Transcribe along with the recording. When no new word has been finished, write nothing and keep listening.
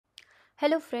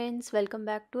Hello friends, welcome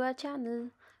back to our channel.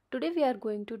 Today we are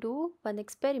going to do one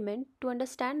experiment to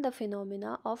understand the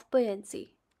phenomena of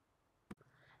buoyancy.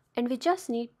 And we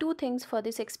just need two things for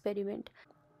this experiment.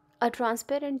 A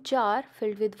transparent jar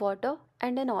filled with water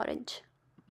and an orange.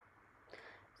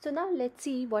 So now let's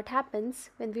see what happens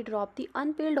when we drop the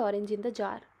unpeeled orange in the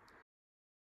jar.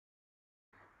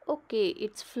 Okay,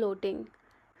 it's floating.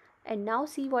 And now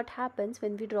see what happens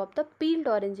when we drop the peeled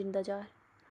orange in the jar.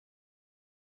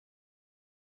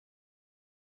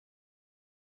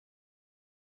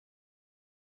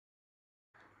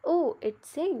 Oh, it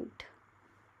sinked.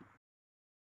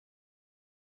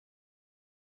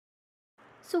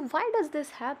 So why does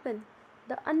this happen?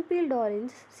 The unpeeled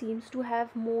orange seems to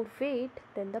have more weight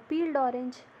than the peeled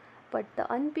orange, but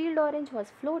the unpeeled orange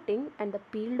was floating and the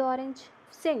peeled orange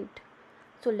sank.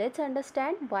 So let's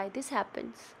understand why this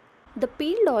happens. The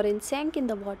peeled orange sank in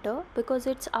the water because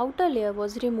its outer layer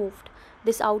was removed.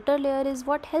 This outer layer is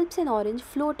what helps an orange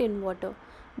float in water.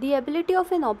 The ability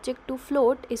of an object to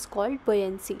float is called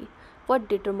buoyancy. What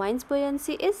determines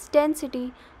buoyancy is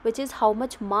density, which is how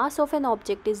much mass of an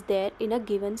object is there in a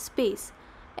given space.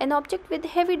 An object with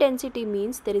heavy density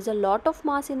means there is a lot of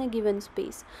mass in a given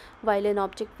space, while an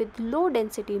object with low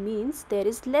density means there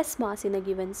is less mass in a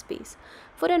given space.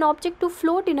 For an object to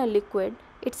float in a liquid,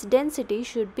 its density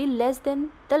should be less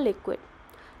than the liquid.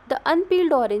 The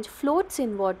unpeeled orange floats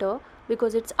in water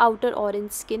because its outer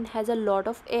orange skin has a lot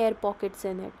of air pockets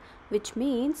in it, which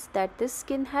means that this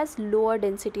skin has lower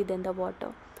density than the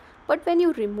water. But when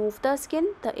you remove the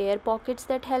skin, the air pockets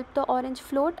that help the orange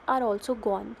float are also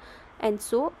gone, and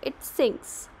so it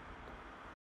sinks.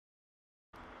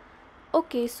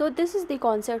 Okay, so this is the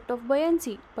concept of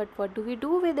buoyancy, but what do we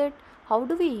do with it? How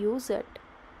do we use it?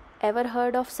 Ever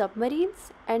heard of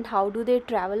submarines and how do they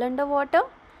travel underwater?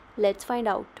 Let's find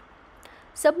out.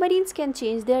 Submarines can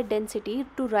change their density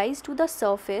to rise to the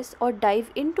surface or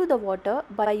dive into the water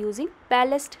by using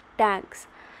ballast tanks.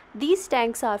 These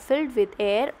tanks are filled with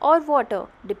air or water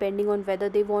depending on whether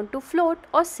they want to float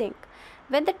or sink.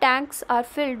 When the tanks are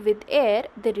filled with air,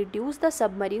 they reduce the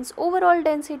submarine's overall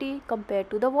density compared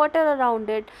to the water around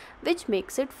it, which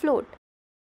makes it float.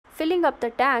 Filling up the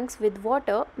tanks with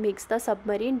water makes the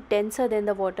submarine denser than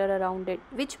the water around it,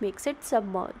 which makes it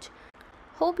submerge.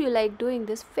 Hope you like doing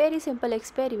this very simple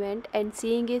experiment and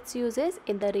seeing its uses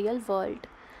in the real world.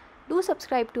 Do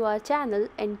subscribe to our channel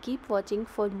and keep watching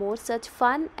for more such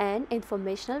fun and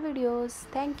informational videos.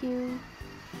 Thank you.